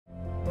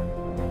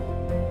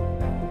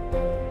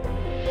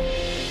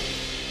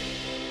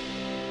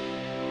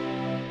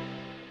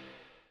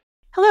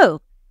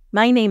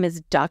My name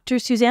is Dr.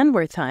 Suzanne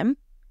Wertheim.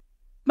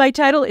 My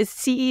title is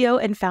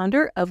CEO and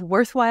founder of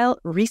Worthwhile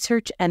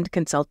Research and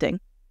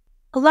Consulting.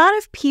 A lot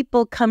of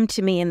people come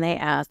to me and they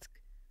ask,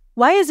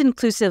 why is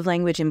inclusive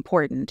language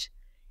important?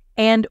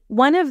 And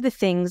one of the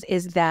things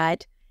is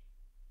that,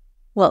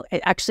 well,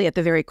 actually at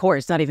the very core,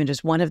 it's not even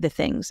just one of the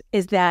things,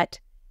 is that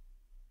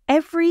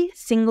every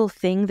single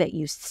thing that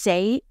you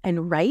say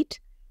and write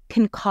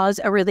can cause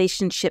a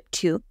relationship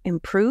to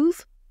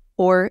improve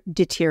or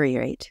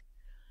deteriorate,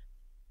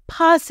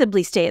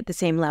 possibly stay at the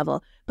same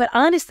level. But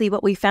honestly,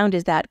 what we found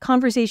is that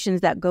conversations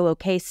that go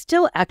okay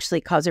still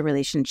actually cause a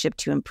relationship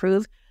to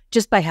improve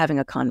just by having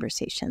a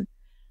conversation.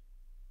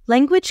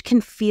 Language can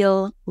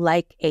feel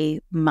like a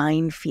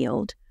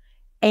minefield.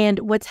 And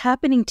what's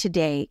happening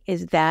today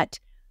is that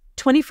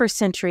 21st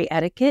century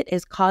etiquette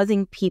is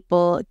causing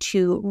people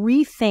to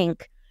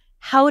rethink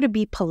how to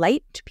be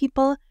polite to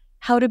people,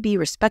 how to be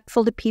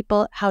respectful to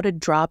people, how to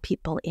draw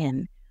people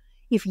in.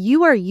 If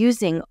you are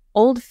using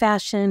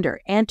old-fashioned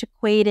or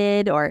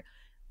antiquated or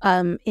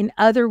in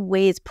other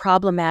ways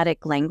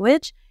problematic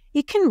language,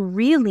 it can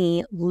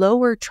really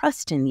lower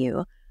trust in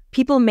you.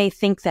 People may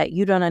think that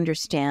you don't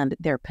understand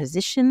their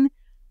position,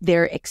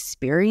 their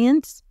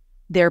experience,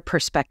 their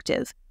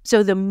perspective.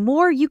 So the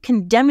more you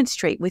can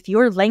demonstrate with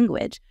your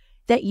language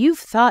that you've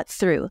thought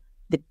through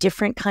the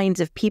different kinds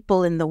of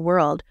people in the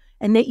world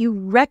and that you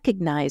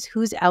recognize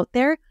who's out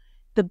there,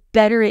 the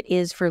better it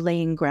is for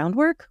laying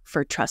groundwork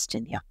for trust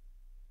in you.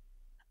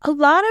 A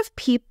lot of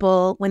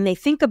people, when they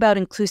think about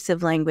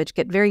inclusive language,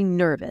 get very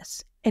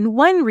nervous. And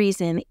one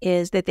reason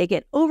is that they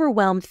get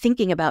overwhelmed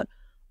thinking about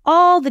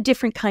all the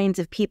different kinds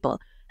of people.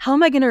 How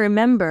am I going to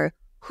remember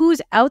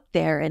who's out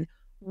there and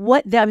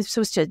what I'm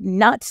supposed to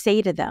not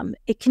say to them?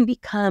 It can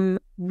become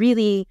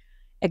really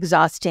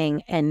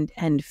exhausting and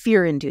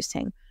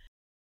fear-inducing.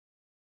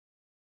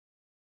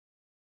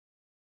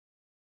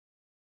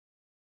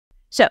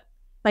 So,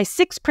 my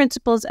 6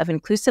 principles of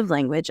inclusive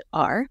language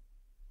are: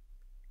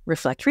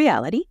 reflect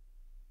reality,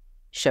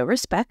 show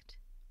respect,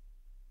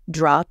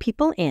 draw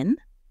people in,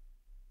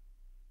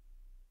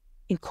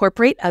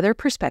 incorporate other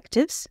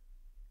perspectives,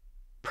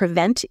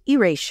 prevent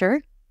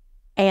erasure,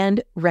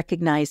 and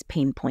recognize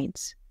pain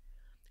points.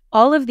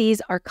 All of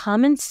these are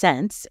common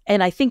sense,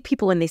 and I think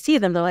people, when they see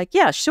them, they're like,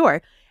 yeah,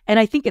 sure. And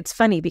I think it's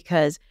funny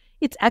because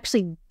it's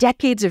actually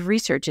decades of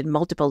research in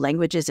multiple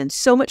languages and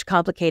so much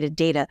complicated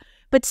data.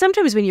 But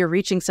sometimes when you're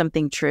reaching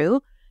something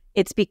true,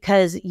 it's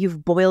because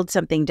you've boiled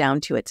something down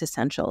to its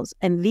essentials.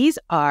 And these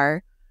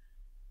are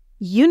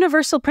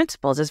universal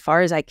principles, as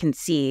far as I can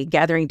see,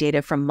 gathering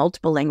data from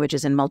multiple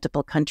languages in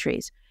multiple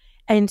countries.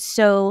 And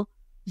so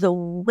the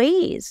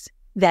ways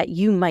that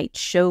you might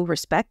show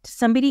respect to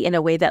somebody in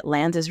a way that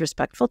lands as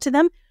respectful to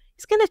them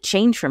is going to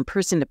change from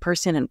person to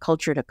person and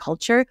culture to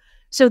culture.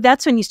 So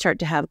that's when you start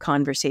to have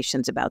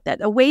conversations about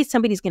that. A way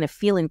somebody's going to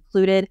feel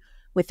included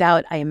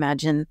without, I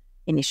imagine,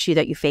 an issue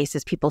that you face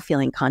is people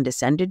feeling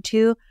condescended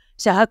to.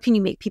 So how can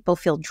you make people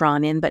feel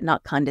drawn in but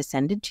not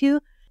condescended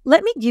to?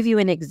 Let me give you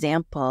an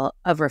example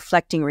of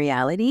reflecting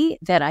reality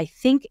that I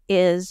think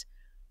is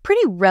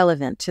pretty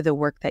relevant to the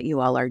work that you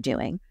all are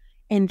doing.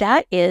 And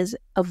that is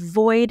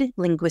avoid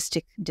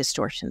linguistic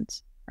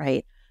distortions,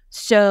 right?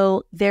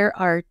 So there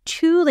are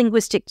 2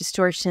 linguistic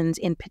distortions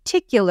in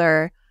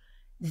particular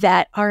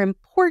that are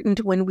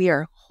important when we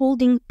are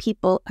holding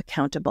people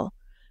accountable.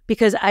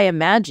 Because I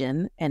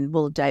imagine, and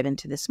we'll dive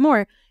into this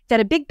more, that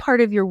a big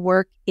part of your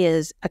work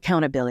is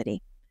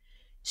accountability.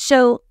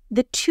 So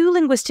the 2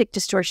 linguistic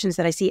distortions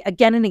that I see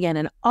again and again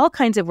in all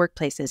kinds of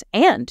workplaces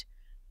and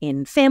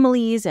in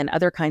families and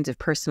other kinds of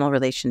personal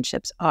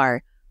relationships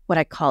are what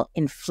I call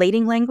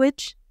inflating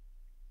language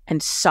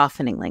and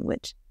softening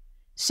language.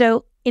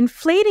 So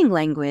inflating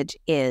language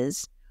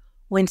is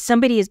when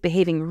somebody is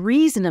behaving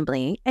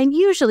reasonably, and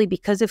usually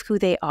because of who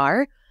they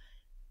are,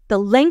 the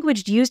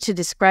language used to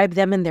describe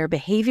them and their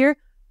behavior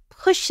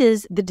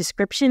pushes the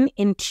description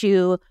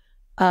into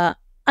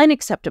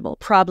unacceptable,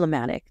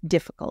 problematic,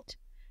 difficult.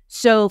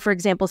 So, for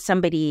example,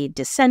 somebody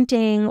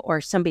dissenting or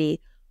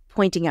somebody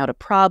pointing out a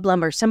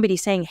problem or somebody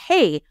saying,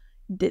 hey,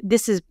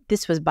 this was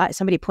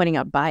somebody pointing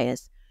out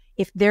bias.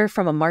 If they're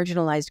from a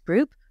marginalized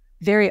group,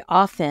 very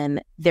often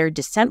their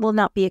dissent will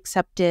not be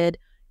accepted.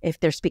 If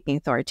they're speaking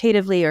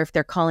authoritatively or if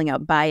they're calling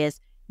out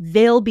bias,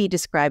 they'll be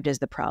described as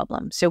the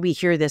problem. So we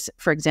hear this,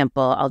 for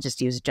example, I'll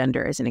just use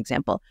gender as an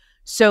example.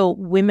 So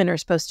women are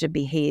supposed to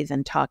behave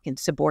and talk in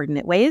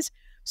subordinate ways.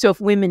 So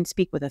if women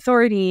speak with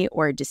authority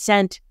or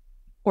dissent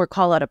or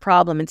call out a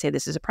problem and say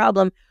this is a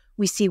problem,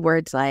 we see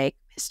words like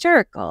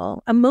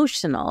hysterical,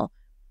 emotional,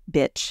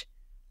 bitch,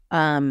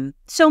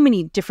 so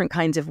many different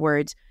kinds of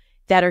words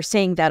that are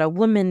saying that a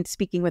woman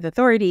speaking with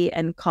authority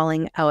and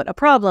calling out a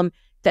problem,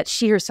 that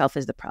she herself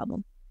is the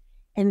problem.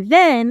 And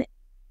then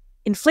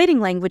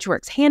inflating language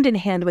works hand in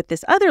hand with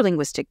this other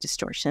linguistic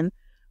distortion,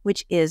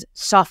 which is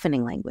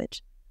softening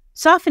language.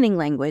 Softening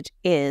language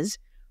is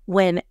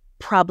when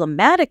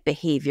problematic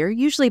behavior,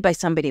 usually by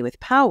somebody with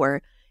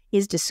power,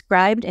 is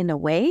described in a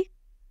way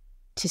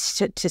to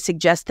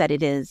suggest that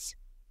it is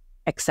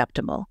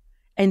acceptable.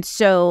 And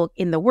so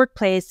in the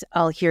workplace,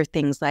 I'll hear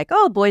things like,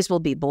 oh, boys will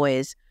be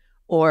boys,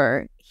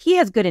 or he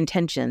has good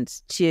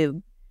intentions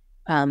to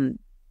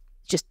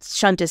just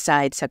shunt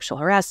aside sexual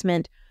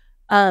harassment.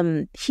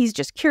 He's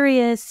just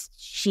curious.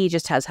 She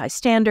just has high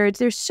standards.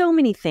 There's so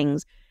many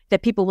things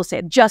that people will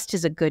say just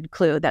is a good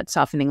clue that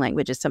softening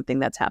language is something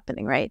that's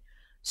happening, right?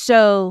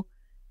 So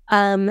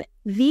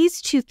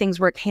these two things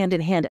work hand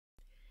in hand.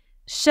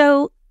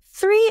 So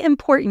 3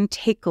 important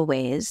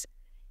takeaways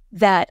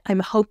that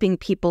I'm hoping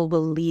people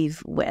will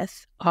leave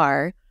with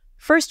are,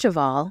 first of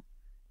all,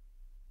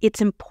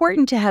 it's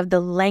important to have the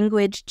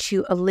language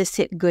to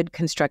elicit good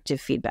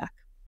constructive feedback.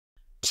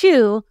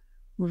 2,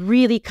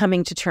 really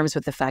coming to terms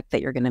with the fact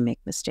that you're going to make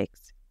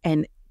mistakes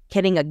and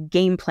getting a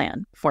game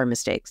plan for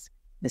mistakes.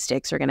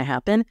 Mistakes are going to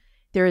happen.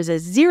 There is a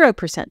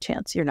 0%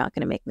 chance you're not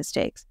going to make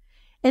mistakes.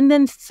 And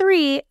then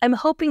 3, I'm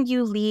hoping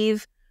you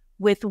leave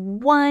with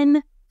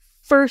one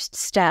first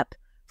step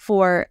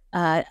for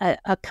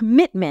a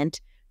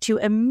commitment to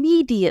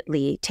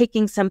immediately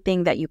taking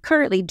something that you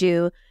currently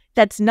do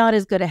that's not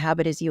as good a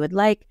habit as you would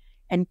like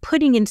and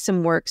putting in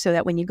some work so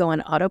that when you go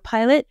on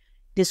autopilot,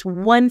 this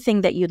one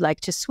thing that you'd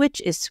like to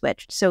switch is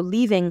switched. So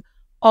leaving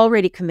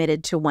already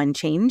committed to one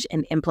change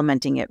and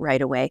implementing it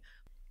right away.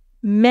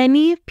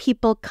 Many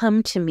people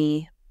come to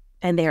me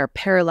and they are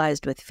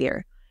paralyzed with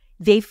fear.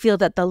 They feel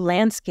that the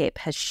landscape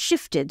has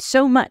shifted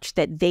so much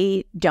that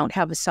they don't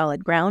have a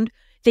solid ground.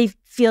 They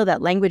feel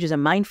that language is a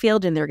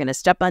minefield and they're going to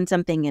step on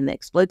something and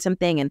explode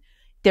something and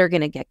they're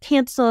going to get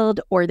canceled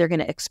or they're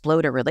going to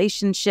explode a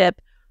relationship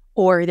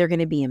or they're going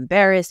to be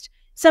embarrassed.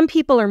 Some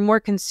people are more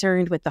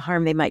concerned with the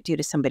harm they might do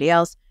to somebody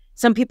else.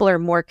 Some people are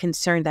more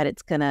concerned that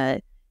it's going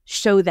to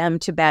show them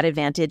to bad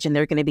advantage and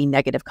there are going to be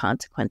negative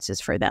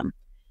consequences for them.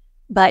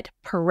 But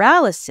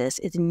paralysis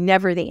is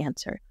never the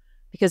answer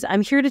because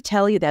I'm here to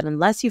tell you that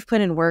unless you've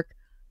put in work,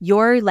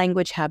 your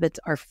language habits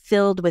are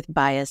filled with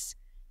bias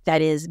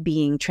that is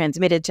being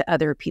transmitted to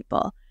other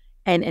people.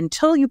 And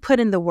until you put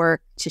in the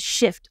work to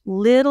shift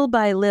little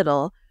by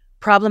little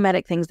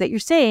problematic things that you're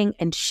saying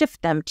and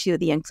shift them to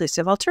the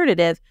inclusive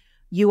alternative,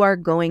 you are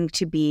going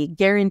to be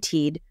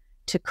guaranteed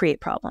to create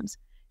problems.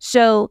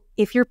 So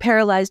if you're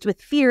paralyzed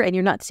with fear and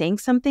you're not saying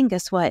something,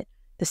 guess what?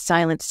 The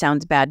silence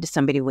sounds bad to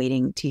somebody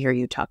waiting to hear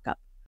you talk up.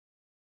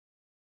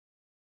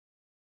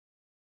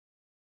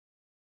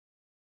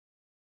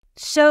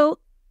 So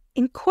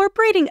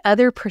incorporating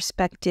other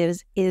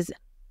perspectives is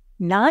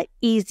not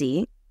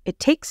easy. It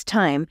takes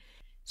time.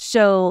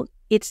 So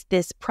it's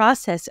this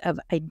process of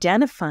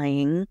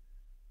identifying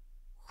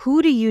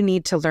who do you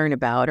need to learn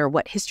about or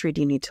what history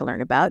do you need to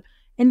learn about,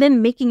 and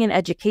then making an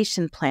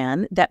education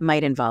plan that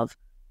might involve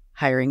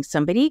hiring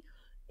somebody.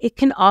 It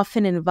can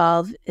often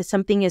involve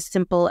something as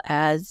simple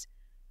as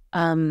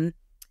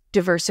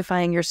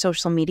diversifying your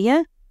social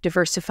media,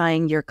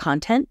 diversifying your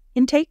content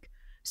intake.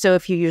 So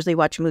if you usually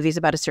watch movies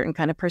about a certain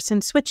kind of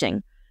person,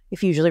 switching.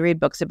 If you usually read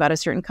books about a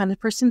certain kind of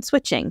person,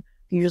 switching.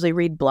 If you usually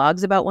read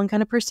blogs about one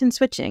kind of person,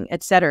 switching,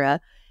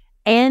 etc.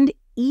 And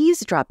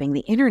eavesdropping. The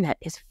internet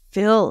is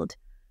filled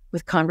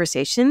with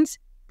conversations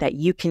that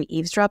you can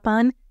eavesdrop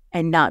on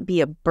and not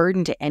be a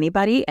burden to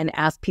anybody and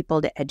ask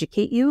people to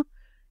educate you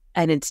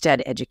and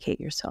instead educate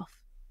yourself.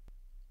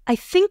 I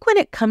think when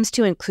it comes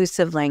to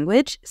inclusive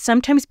language,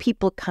 sometimes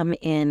people come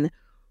in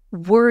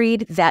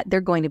worried that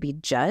they're going to be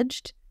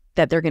judged,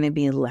 that they're going to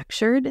be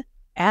lectured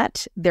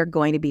at, they're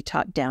going to be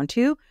talked down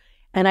to.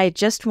 And I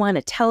just want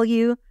to tell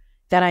you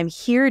that I'm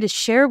here to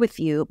share with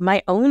you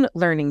my own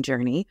learning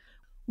journey.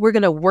 We're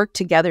going to work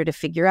together to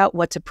figure out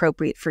what's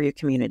appropriate for your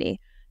community,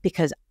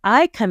 because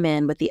I come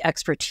in with the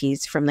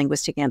expertise from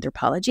linguistic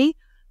anthropology,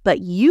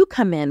 but you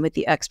come in with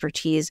the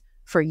expertise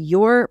for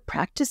your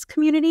practice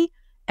community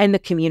and the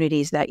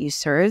communities that you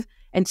serve.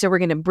 And so we're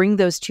going to bring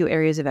those two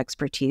areas of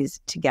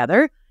expertise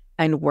together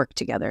and work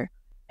together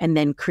and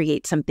then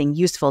create something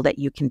useful that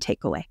you can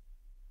take away.